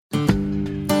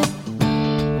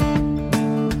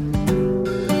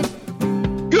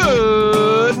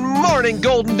morning,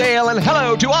 Goldendale, and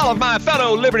hello to all of my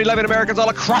fellow liberty-loving Americans all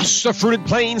across the fruited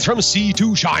plains from sea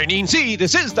to shining sea.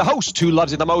 This is the host who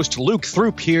loves you the most, Luke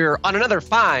Throop, here on another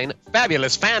fine,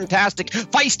 fabulous, fantastic,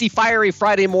 feisty, fiery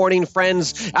Friday morning,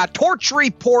 friends. Torch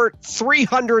Report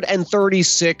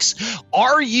 336.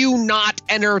 Are you not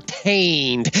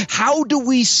entertained? How do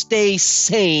we stay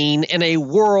sane in a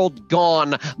world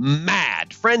gone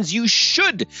mad? Friends, you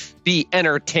should be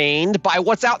entertained by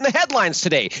what's out in the headlines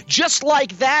today. Just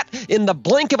like that, in the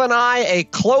blink of an eye, a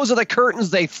close of the curtains,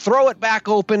 they throw it back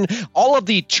open. All of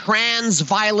the trans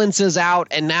violence is out,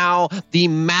 and now the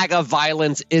MAGA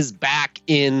violence is back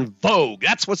in vogue.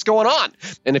 That's what's going on.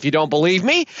 And if you don't believe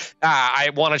me,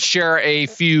 I want to share a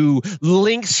few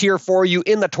links here for you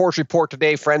in the Torch Report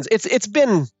today, friends. It's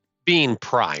been being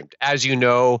primed. As you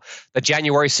know, the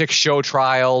January 6th show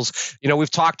trials, we've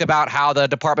talked about how the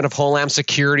Department of Homeland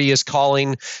Security is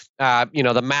calling,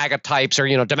 the MAGA types or,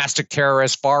 domestic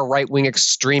terrorists, far right-wing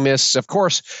extremists. Of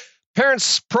course,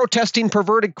 parents protesting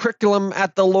perverted curriculum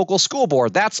at the local school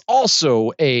board. That's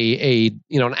also an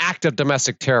act of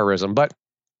domestic terrorism. But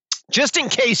just in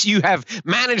case you have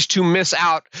managed to miss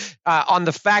out on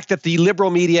the fact that the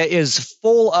liberal media is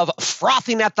full of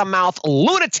frothing at the mouth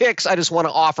lunatics, I just want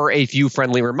to offer a few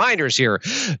friendly reminders here.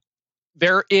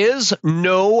 There is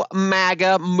no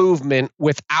MAGA movement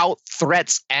without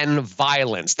threats and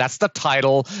violence. That's the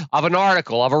title of an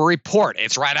article, of a report.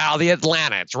 It's right out of the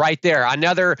Atlanta. It's right there.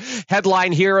 Another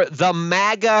headline here: the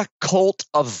MAGA cult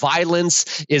of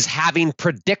violence is having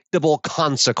predictable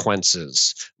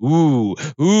consequences. Ooh,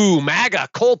 MAGA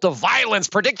cult of violence,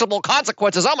 predictable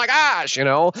consequences. Oh my gosh,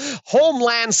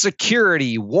 Homeland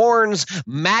Security warns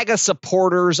MAGA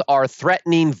supporters are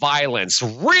threatening violence.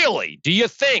 Really? Do you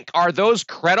think? Are those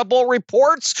credible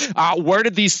reports? Where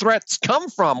did these threats come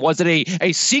from? Was it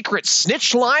a secret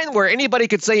snitch line where anybody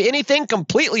could say anything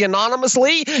completely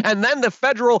anonymously, and then the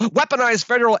weaponized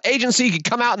federal agency could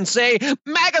come out and say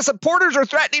MAGA supporters are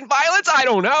threatening violence? I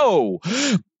don't know.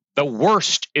 The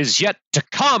worst is yet to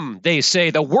come, they say.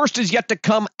 The worst is yet to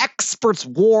come. Experts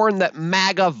warn that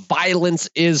MAGA violence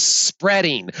is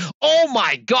spreading. Oh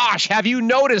my gosh, have you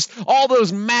noticed all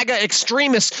those MAGA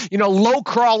extremists, low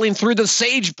crawling through the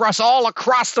sagebrush all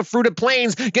across the fruited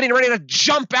plains, getting ready to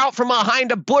jump out from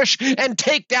behind a bush and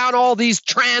take down all these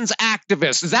trans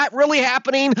activists? Is that really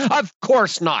happening? Of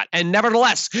course not. And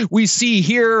nevertheless, we see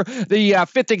here the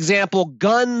fifth example: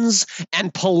 guns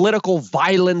and political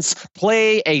violence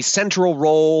play a central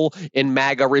role in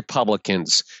MAGA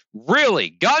Republicans. Really?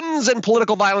 Guns and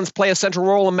political violence play a central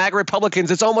role in MAGA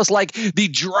Republicans. It's almost like the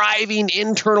driving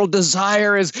internal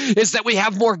desire is that we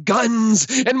have more guns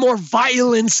and more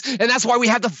violence, and that's why we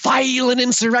have the violent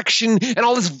insurrection and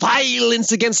all this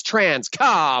violence against trans.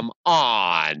 Come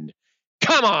on.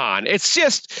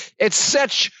 It's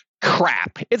such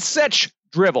crap. It's such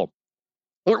drivel.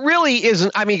 It really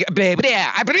isn't. I mean,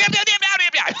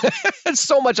 it's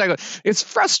so much. It's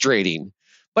frustrating.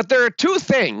 But there are two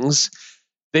things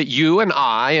that you and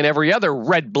I and every other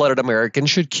red-blooded American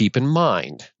should keep in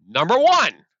mind. Number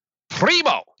one,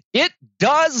 primo, it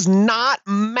does not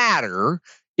matter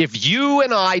if you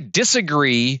and I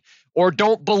disagree or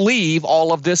don't believe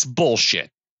all of this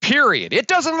bullshit. Period. It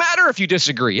doesn't matter if you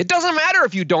disagree. It doesn't matter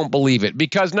if you don't believe it,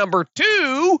 because number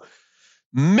two,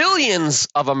 millions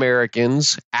of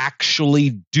Americans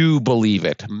actually do believe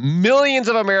it. Millions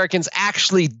of Americans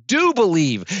actually do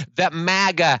believe that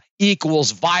MAGA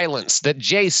equals violence, that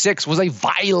J6 was a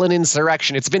violent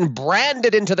insurrection. It's been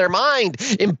branded into their mind,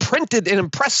 imprinted and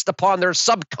impressed upon their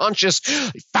subconscious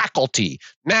faculty.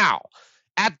 Now,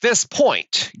 at this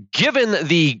point, given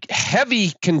the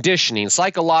heavy conditioning,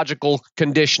 psychological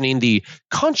conditioning, the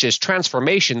conscious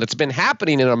transformation that's been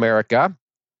happening in America,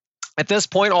 at this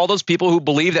point, all those people who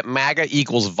believe that MAGA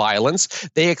equals violence,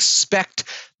 they expect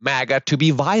MAGA to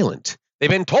be violent. They've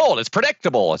been told it's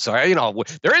predictable. It's,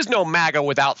 there is no MAGA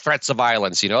without threats of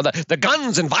violence. The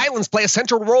guns and violence play a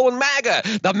central role in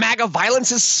MAGA. The MAGA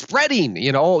violence is spreading.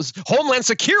 Homeland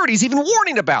Security is even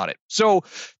warning about it. So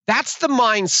that's the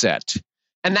mindset.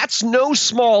 And that's no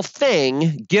small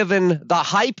thing given the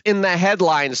hype in the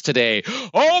headlines today.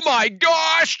 Oh my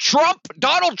gosh,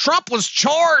 Donald Trump was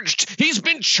charged. He's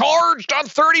been charged on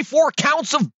 34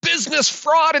 counts of business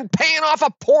fraud and paying off a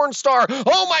porn star.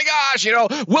 Oh my gosh,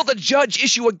 will the judge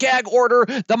issue a gag order?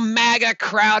 The MAGA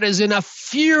crowd is in a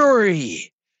fury.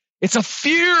 It's a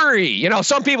fury.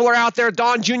 Some people are out there.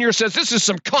 Don Jr. says this is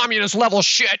some communist level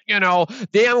shit. The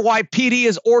NYPD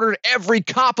has ordered every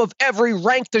cop of every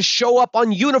rank to show up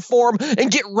on uniform and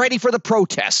get ready for the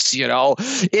protests.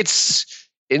 It's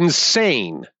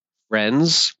insane,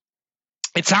 friends.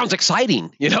 it sounds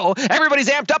exciting, Everybody's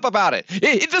amped up about it.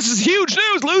 This is huge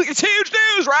news, Luke. It's huge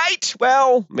news, right?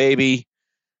 Well, maybe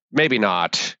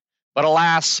not. But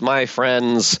alas, my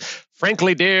friends,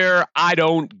 frankly, dear, I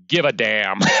don't give a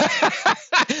damn.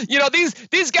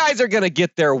 These guys are going to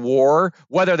get their war,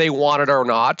 whether they want it or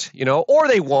not, or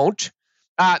they won't.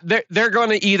 They're going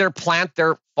to either plant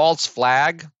their false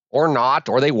flag or not,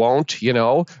 or they won't,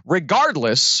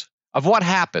 regardless of what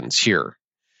happens here.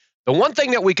 The one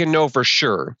thing that we can know for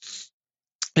sure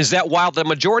is that while the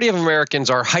majority of Americans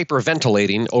are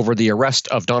hyperventilating over the arrest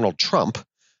of Donald Trump,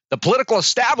 the political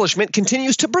establishment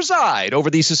continues to preside over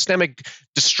the systemic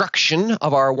destruction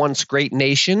of our once great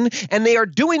nation, and they are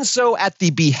doing so at the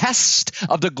behest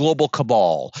of the global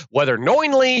cabal. Whether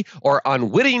knowingly or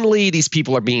unwittingly, these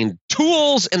people are being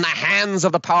tools in the hands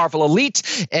of the powerful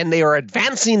elite, and they are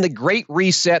advancing the Great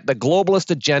Reset, the globalist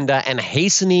agenda, and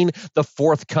hastening the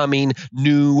forthcoming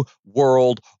New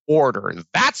World Order.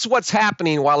 That's what's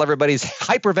happening while everybody's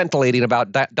hyperventilating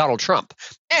about Donald Trump.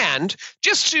 And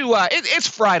just to, it's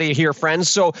Friday here, friends,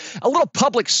 so a little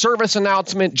public service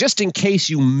announcement, just in case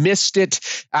you missed it.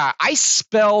 I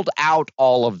spelled out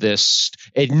all of this,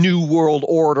 a New World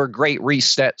Order, Great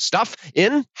Reset stuff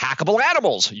in Hackable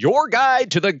Animals, your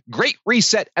guide to the Great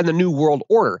Reset and the New World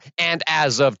Order. And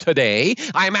as of today,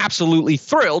 I am absolutely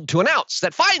thrilled to announce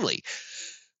that finally,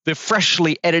 the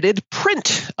freshly edited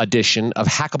print edition of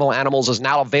Hackable Animals is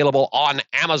now available on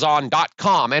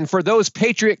Amazon.com. And for those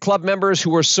Patriot Club members who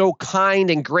were so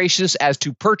kind and gracious as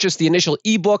to purchase the initial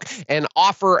ebook and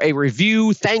offer a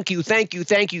review, thank you, thank you,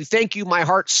 thank you, thank you. My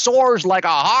heart soars like a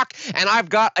hawk, and I've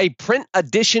got a print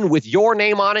edition with your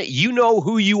name on it. You know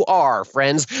who you are,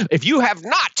 friends. If you have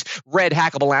not read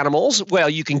Hackable Animals, well,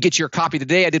 you can get your copy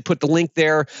today. I did put the link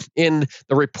there in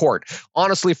the report.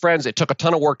 Honestly, friends, it took a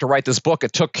ton of work to write this book.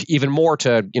 It took even more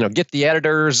to, get the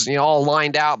editors, all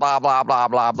lined out, blah, blah, blah,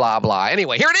 blah, blah, blah.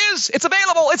 Anyway, here it is. It's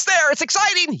available. It's there. It's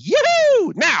exciting.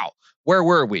 Yoo-hoo! Now, where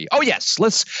were we? Oh, yes.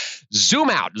 Let's zoom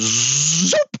out.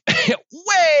 Zoop!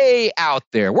 Way out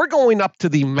there. We're going up to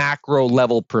the macro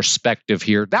level perspective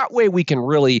here. That way we can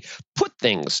really put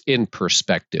things in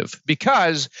perspective,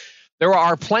 because there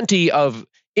are plenty of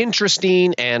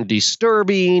interesting and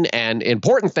disturbing and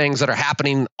important things that are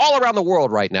happening all around the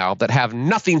world right now that have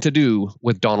nothing to do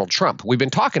with Donald Trump. We've been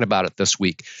talking about it this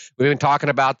week. We've been talking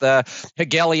about the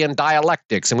Hegelian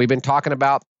dialectics, and we've been talking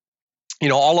about,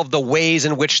 all of the ways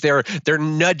in which they're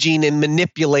nudging and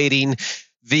manipulating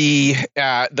the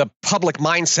public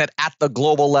mindset at the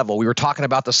global level. We were talking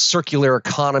about the circular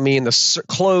economy and the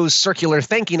closed circular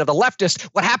thinking of the leftist.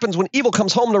 What happens when evil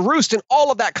comes home to roost, and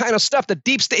all of that kind of stuff, the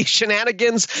deep state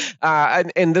shenanigans,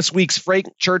 and this week's Frank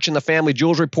Church and the Family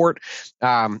Jewels report.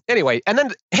 Anyway, and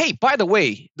then, hey, by the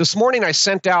way, this morning I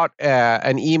sent out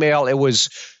an email. It was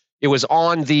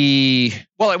on the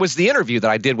interview that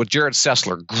I did with Jared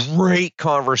Sessler. Great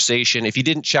conversation. If you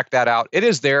didn't check that out, it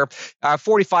is there.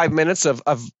 45 minutes of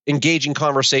engaging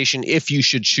conversation if you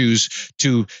should choose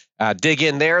to dig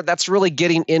in there. That's really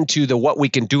getting into what we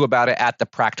can do about it at the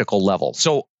practical level.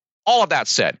 So all of that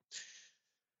said,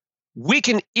 we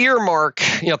can earmark,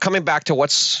 coming back to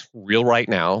what's real right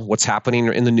now, what's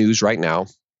happening in the news right now,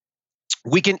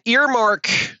 we can earmark,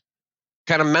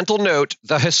 kind of mental note,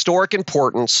 the historic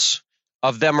importance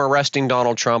of them arresting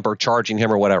Donald Trump or charging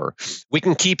him or whatever. We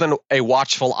can keep a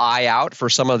watchful eye out for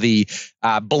some of the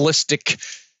ballistic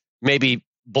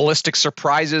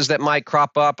surprises that might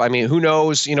crop up. I mean, who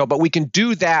knows, but we can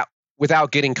do that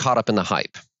without getting caught up in the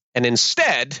hype. And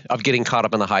instead of getting caught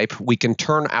up in the hype, we can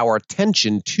turn our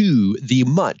attention to the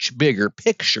much bigger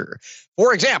picture.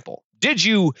 For example, did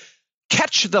you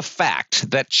catch the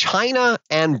fact that China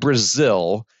and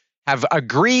Brazil have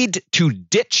agreed to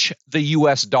ditch the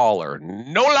U.S. dollar?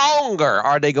 No longer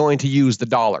are they going to use the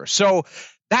dollar. So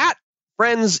that,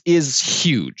 friends, is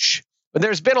huge. But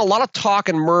there's been a lot of talk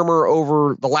and murmur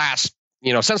over the last,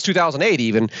 since 2008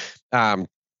 even,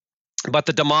 but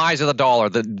the demise of the dollar,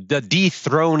 the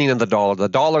dethroning of the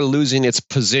dollar losing its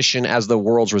position as the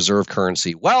world's reserve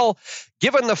currency. Well,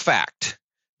 given the fact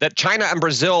that China and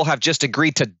Brazil have just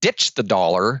agreed to ditch the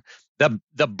dollar,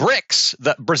 the BRICS,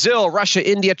 the Brazil, Russia,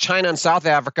 India, China, and South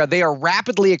Africa, they are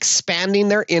rapidly expanding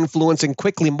their influence and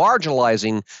quickly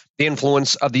marginalizing the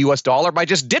influence of the U.S. dollar by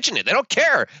just ditching it. They don't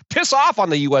care. Piss off on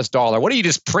the U.S. dollar. What are you,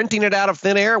 just printing it out of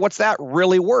thin air? What's that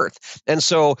really worth? And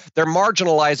so they're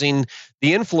marginalizing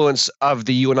the influence of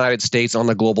the United States on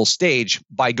the global stage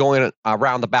by going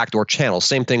around the backdoor channel.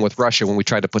 Same thing with Russia when we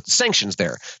tried to put the sanctions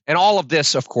there. And all of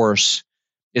this, of course,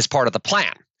 is part of the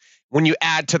plan. When you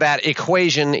add to that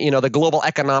equation, the global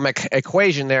economic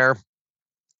equation there,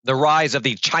 the rise of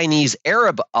the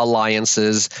Chinese-Arab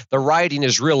alliances, the writing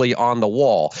is really on the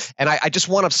wall. And I just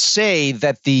want to say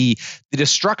that the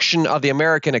destruction of the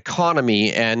American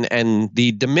economy and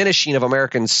the diminishing of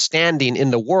Americans' standing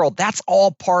in the world, that's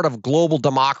all part of global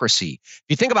democracy. If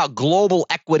you think about global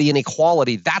equity and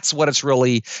equality, that's what it's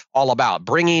really all about,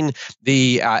 bringing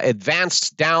the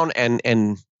advanced down and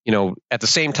at the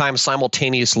same time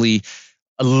simultaneously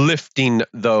lifting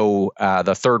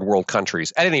the third world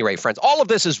countries. At any rate, friends, all of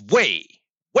this is way,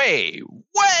 way,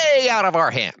 way out of our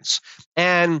hands.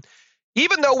 And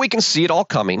even though we can see it all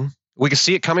coming, we can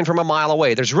see it coming from a mile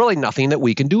away, there's really nothing that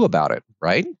we can do about it,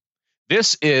 right?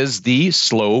 This is the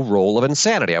slow roll of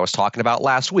insanity I was talking about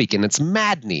last week, and it's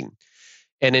maddening.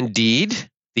 And indeed,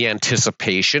 the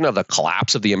anticipation of the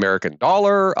collapse of the American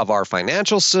dollar, of our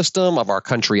financial system, of our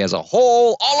country as a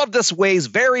whole, all of this weighs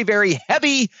very, very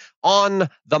heavy on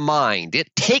the mind.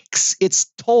 It takes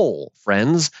its toll,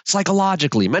 friends,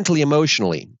 psychologically, mentally,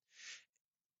 emotionally.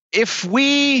 If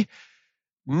we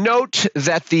note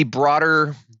that the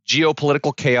broader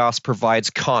geopolitical chaos provides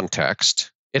context,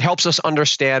 it helps us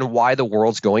understand why the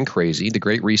world's going crazy, the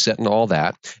Great Reset and all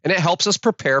that, and it helps us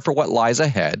prepare for what lies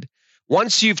ahead.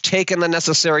 Once you've taken the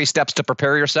necessary steps to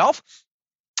prepare yourself,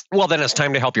 well, then it's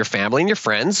time to help your family and your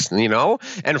friends,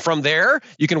 and from there,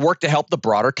 you can work to help the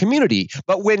broader community.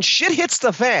 But when shit hits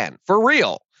the fan, for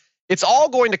real, it's all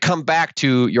going to come back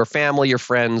to your family, your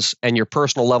friends, and your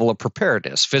personal level of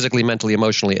preparedness, physically, mentally,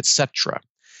 emotionally, etc.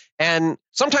 And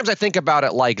sometimes I think about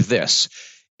it like this.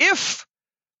 If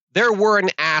there were an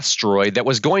asteroid that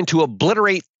was going to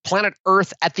obliterate planet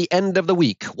Earth at the end of the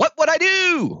week, what would I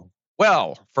do?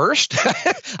 Well, first,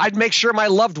 I'd make sure my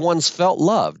loved ones felt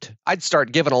loved. I'd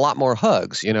start giving a lot more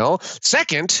hugs,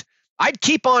 Second, I'd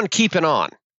keep on keeping on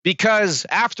because,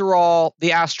 after all,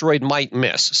 the asteroid might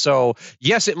miss. So,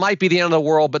 yes, it might be the end of the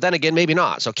world, but then again, maybe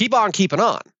not. So keep on keeping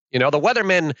on. The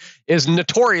weatherman is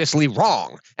notoriously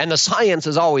wrong, and the science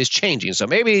is always changing. So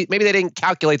maybe they didn't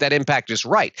calculate that impact just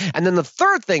right. And then the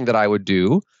third thing that I would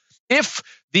do, if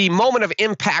the moment of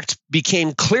impact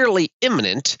became clearly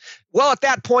imminent, well, at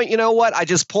that point, you know what? I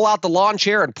just pull out the lawn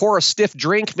chair and pour a stiff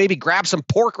drink, maybe grab some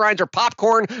pork rinds or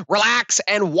popcorn, relax,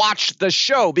 and watch the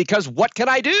show. Because what can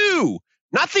I do?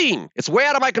 Nothing. It's way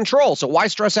out of my control. So why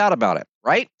stress out about it,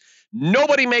 right?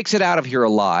 Nobody makes it out of here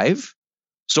alive.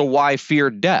 So why fear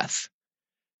death?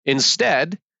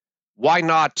 Instead, why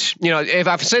not, if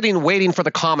I'm sitting waiting for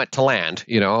the comet to land,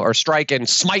 or strike and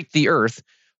smite the earth,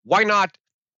 why not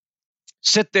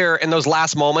sit there in those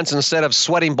last moments instead of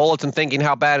sweating bullets and thinking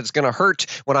how bad it's going to hurt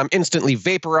when I'm instantly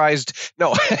vaporized?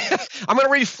 No, I'm going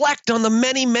to reflect on the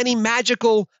many, many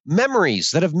magical memories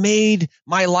that have made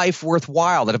my life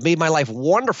worthwhile, that have made my life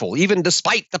wonderful, even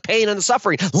despite the pain and the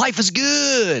suffering. Life is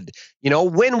good.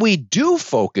 When we do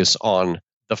focus on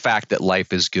the fact that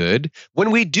life is good, when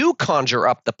we do conjure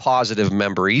up the positive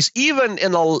memories, even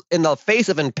in the face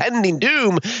of impending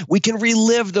doom, we can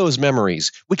relive those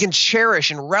memories. We can cherish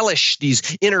and relish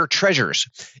these inner treasures.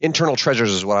 Internal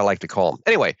treasures is what I like to call them.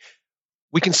 Anyway,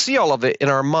 we can see all of it in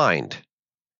our mind.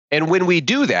 And when we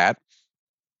do that,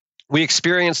 we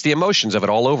experience the emotions of it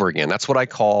all over again. That's what I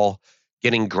call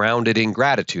getting grounded in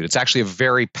gratitude. It's actually a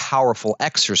very powerful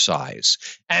exercise.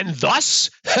 And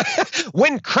thus,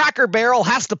 when Cracker Barrel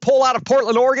has to pull out of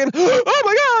Portland, Oregon, oh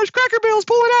my gosh, Cracker Barrel's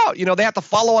pulling out. They have to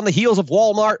follow on the heels of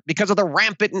Walmart because of the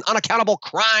rampant and unaccountable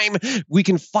crime. We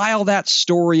can file that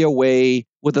story away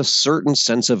with a certain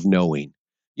sense of knowing.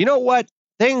 You know what?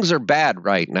 Things are bad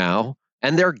right now,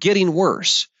 and they're getting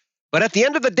worse. But at the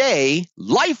end of the day,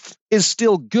 life is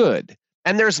still good.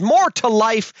 And there's more to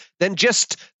life than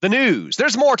just the news.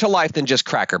 There's more to life than just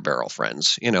Cracker Barrel,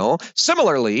 friends.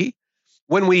 Similarly,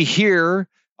 when we hear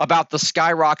about the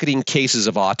skyrocketing cases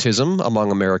of autism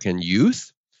among American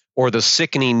youth, or the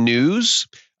sickening news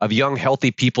of young,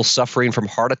 healthy people suffering from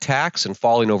heart attacks and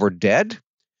falling over dead,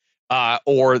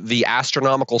 or the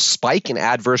astronomical spike in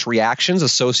adverse reactions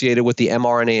associated with the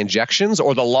mRNA injections,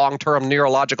 or the long-term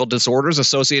neurological disorders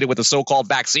associated with the so-called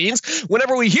vaccines.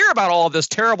 Whenever we hear about all of this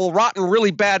terrible, rotten,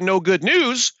 really bad, no good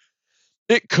news,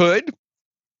 it could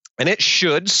and it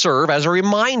should serve as a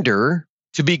reminder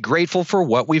to be grateful for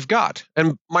what we've got.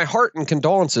 And my heart and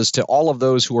condolences to all of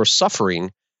those who are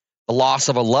suffering the loss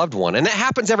of a loved one. And it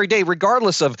happens every day,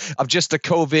 regardless of just the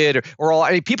COVID or all.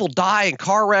 People die in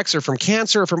car wrecks or from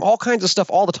cancer or from all kinds of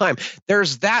stuff all the time.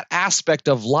 There's that aspect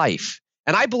of life.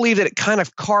 And I believe that it kind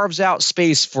of carves out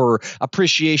space for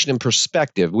appreciation and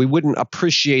perspective. We wouldn't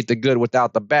appreciate the good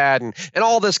without the bad and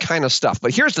all this kind of stuff.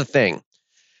 But here's the thing.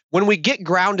 When we get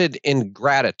grounded in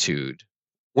gratitude,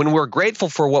 when we're grateful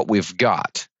for what we've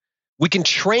got, we can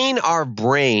train our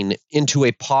brain into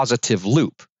a positive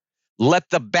loop.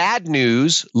 Let the bad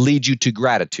news lead you to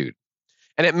gratitude.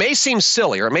 And it may seem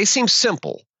silly or it may seem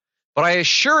simple, but I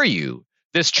assure you,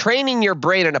 this training your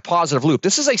brain in a positive loop,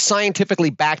 this is a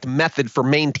scientifically backed method for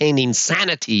maintaining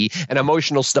sanity and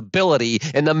emotional stability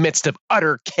in the midst of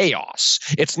utter chaos.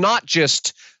 It's not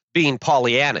just being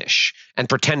Pollyannish and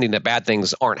pretending that bad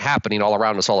things aren't happening all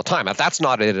around us all the time. That's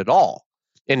not it at all.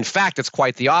 In fact, it's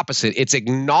quite the opposite. It's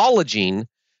acknowledging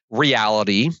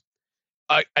reality,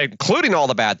 including all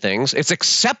the bad things. It's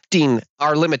accepting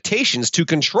our limitations to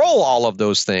control all of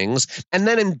those things, and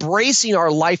then embracing our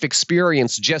life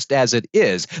experience just as it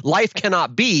is. Life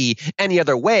cannot be any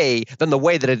other way than the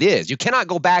way that it is. You cannot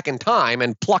go back in time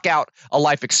and pluck out a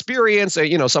life experience,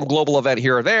 some global event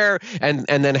here or there, and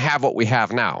then have what we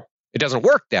have now. It doesn't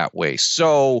work that way.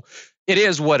 So it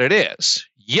is what it is.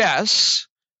 Yes,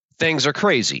 things are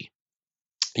crazy.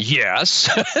 Yes,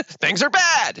 things are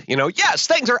bad. Yes,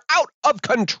 things are out of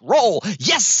control.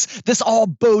 Yes, this all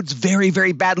bodes very,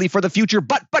 very badly for the future.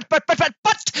 But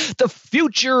the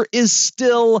future is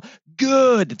still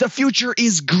good. The future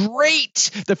is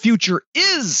great. The future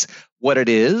is what it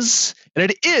is,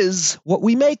 and it is what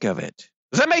we make of it.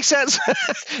 Does that make sense?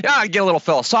 Yeah, I get a little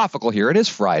philosophical here. It is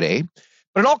Friday,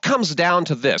 but it all comes down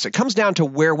to this. It comes down to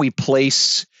where we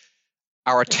place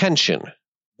our attention,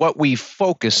 what we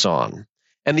focus on.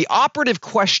 And the operative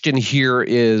question here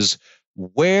is,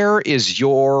 where is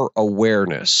your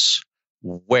awareness?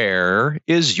 Where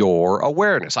is your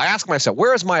awareness? I ask myself,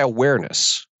 where is my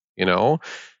awareness?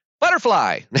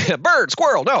 Butterfly, bird,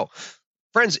 squirrel. No.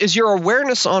 Friends, is your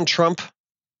awareness on Trump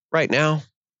right now?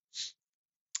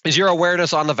 Is your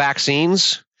awareness on the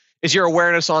vaccines? Is your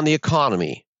awareness on the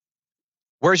economy?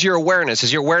 Where's your awareness?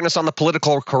 Is your awareness on the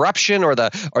political corruption or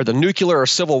the nuclear or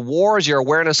civil war? Is your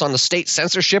awareness on the state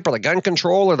censorship or the gun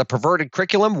control or the perverted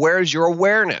curriculum? Where's your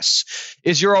awareness?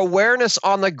 Is your awareness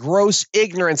on the gross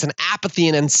ignorance and apathy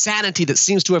and insanity that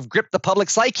seems to have gripped the public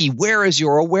psyche? Where is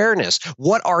your awareness?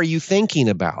 What are you thinking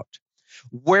about?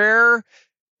 Where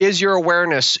is your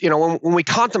awareness? When we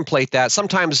contemplate that,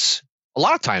 sometimes, a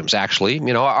lot of times actually,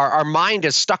 our mind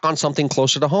is stuck on something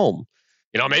closer to home.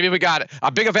 Maybe we got a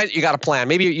big event you got to plan.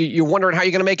 Maybe you're wondering how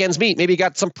you're going to make ends meet. Maybe you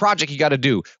got some project you got to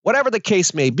do. Whatever the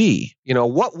case may be,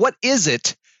 what is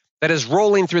it that is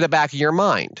rolling through the back of your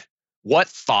mind? What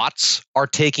thoughts are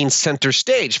taking center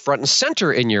stage, front and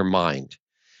center in your mind?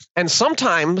 And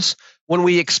sometimes when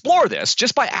we explore this,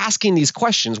 just by asking these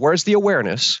questions, where's the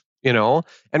awareness, and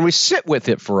we sit with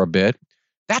it for a bit,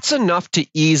 that's enough to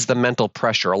ease the mental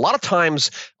pressure. A lot of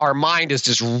times our mind is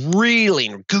just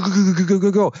reeling,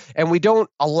 go, and we don't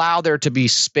allow there to be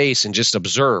space and just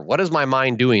observe. What is my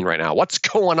mind doing right now? What's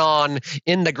going on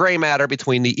in the gray matter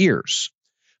between the ears?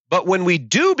 But when we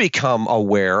do become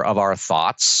aware of our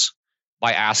thoughts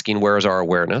by asking, where is our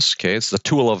awareness? Okay, it's the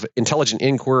tool of intelligent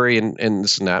inquiry and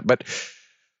this and that. But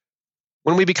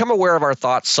when we become aware of our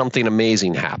thoughts, something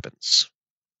amazing happens.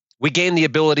 We gain the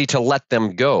ability to let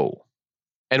them go.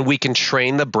 And we can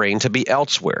train the brain to be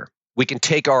elsewhere. We can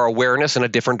take our awareness in a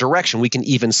different direction. We can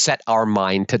even set our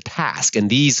mind to task. And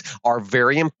these are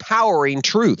very empowering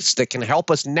truths that can help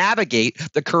us navigate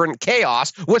the current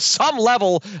chaos with some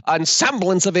level and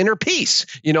semblance of inner peace.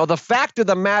 The fact of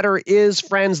the matter is,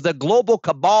 friends, the global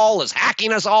cabal is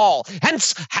hacking us all.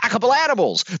 Hence, hackable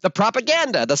animals, the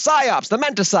propaganda, the psyops, the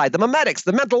menticide, the memetics,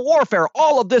 the mental warfare.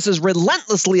 All of this is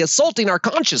relentlessly assaulting our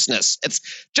consciousness. It's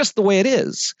just the way it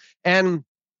is. And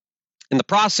in the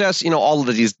process, all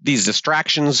of these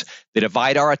distractions, they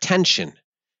divide our attention,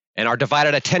 and our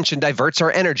divided attention diverts our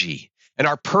energy, and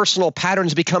our personal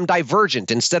patterns become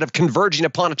divergent instead of converging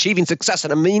upon achieving success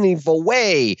in a meaningful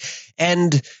way.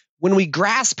 And when we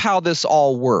grasp how this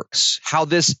all works, how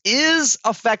this is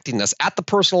affecting us at the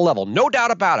personal level, no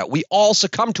doubt about it, we all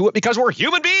succumb to it because we're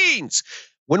human beings.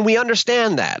 When we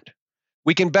understand that,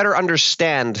 we can better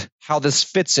understand how this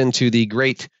fits into the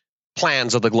great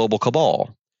plans of the global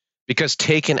cabal. Because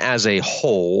taken as a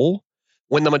whole,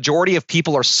 when the majority of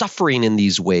people are suffering in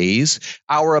these ways,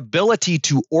 our ability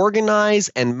to organize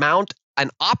and mount an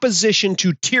opposition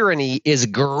to tyranny is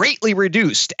greatly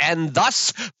reduced. And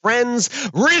thus, friends,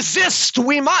 resist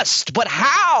we must. But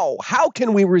how? How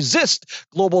can we resist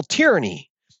global tyranny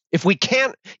if we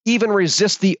can't even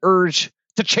resist the urge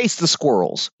to chase the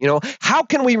squirrels? How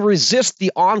can we resist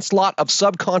the onslaught of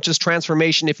subconscious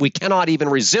transformation if we cannot even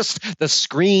resist the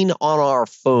screen on our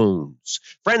phones?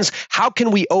 Friends, how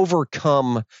can we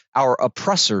overcome our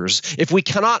oppressors if we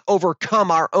cannot overcome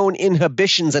our own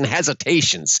inhibitions and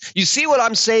hesitations? You see what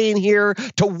I'm saying here?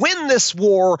 To win this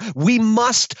war, we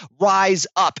must rise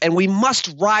up, and we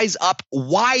must rise up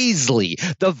wisely.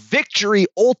 The victory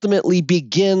ultimately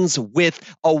begins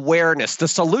with awareness. The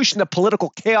solution to political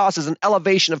chaos is an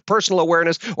elevation of personal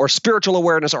awareness or spiritual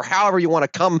awareness, or however you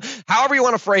want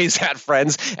to phrase that,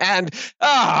 friends. And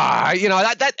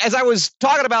that as I was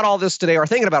talking about all this today, or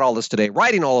thinking about all this today,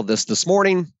 writing all of this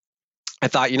morning, I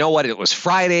thought, you know what? It was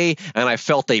Friday, and I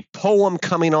felt a poem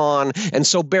coming on, and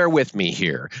so bear with me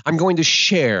here. I'm going to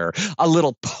share a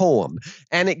little poem,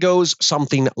 and it goes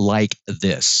something like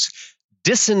this.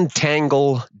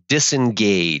 Disentangle,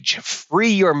 disengage,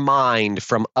 free your mind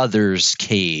from others'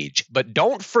 cage, but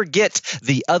don't forget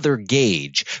the other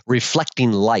gauge,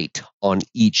 reflecting light on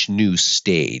each new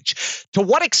stage. To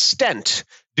what extent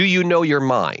do you know your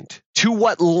mind? To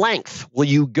what length will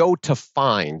you go to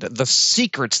find the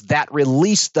secrets that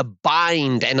release the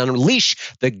bind and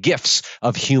unleash the gifts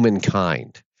of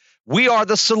humankind? We are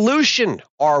the solution,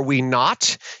 are we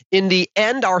not? In the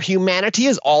end, our humanity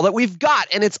is all that we've got,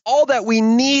 and it's all that we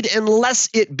need unless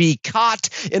it be caught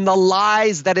in the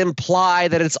lies that imply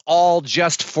that it's all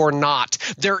just for naught.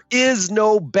 There is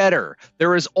no better.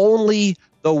 There is only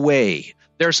the way.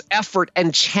 There's effort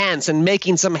and chance and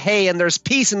making some hay, and there's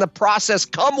peace in the process,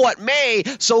 come what may,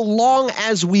 so long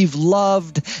as we've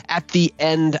loved at the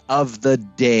end of the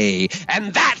day.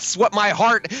 And that's what my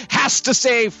heart has to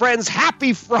say, friends.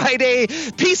 Happy Friday.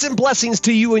 Peace and blessings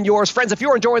to you and yours. Friends, if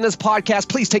you're enjoying this podcast,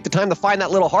 please take the time to find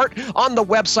that little heart on the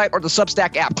website or the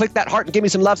Substack app. Click that heart and give me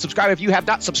some love. Subscribe if you have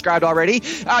not subscribed already.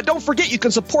 Don't forget, you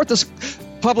can support this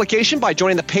publication by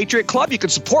joining the Patriot Club. You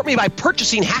can support me by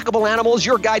purchasing Hackable Animals,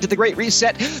 Your Guide to the Great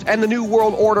Reset and the New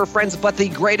World Order, friends. But the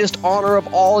greatest honor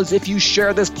of all is if you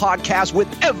share this podcast with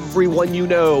everyone you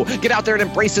know. Get out there and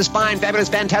embrace this fine, fabulous,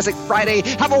 fantastic Friday.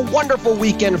 Have a wonderful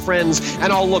weekend, friends,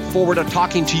 and I'll look forward to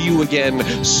talking to you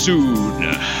again soon.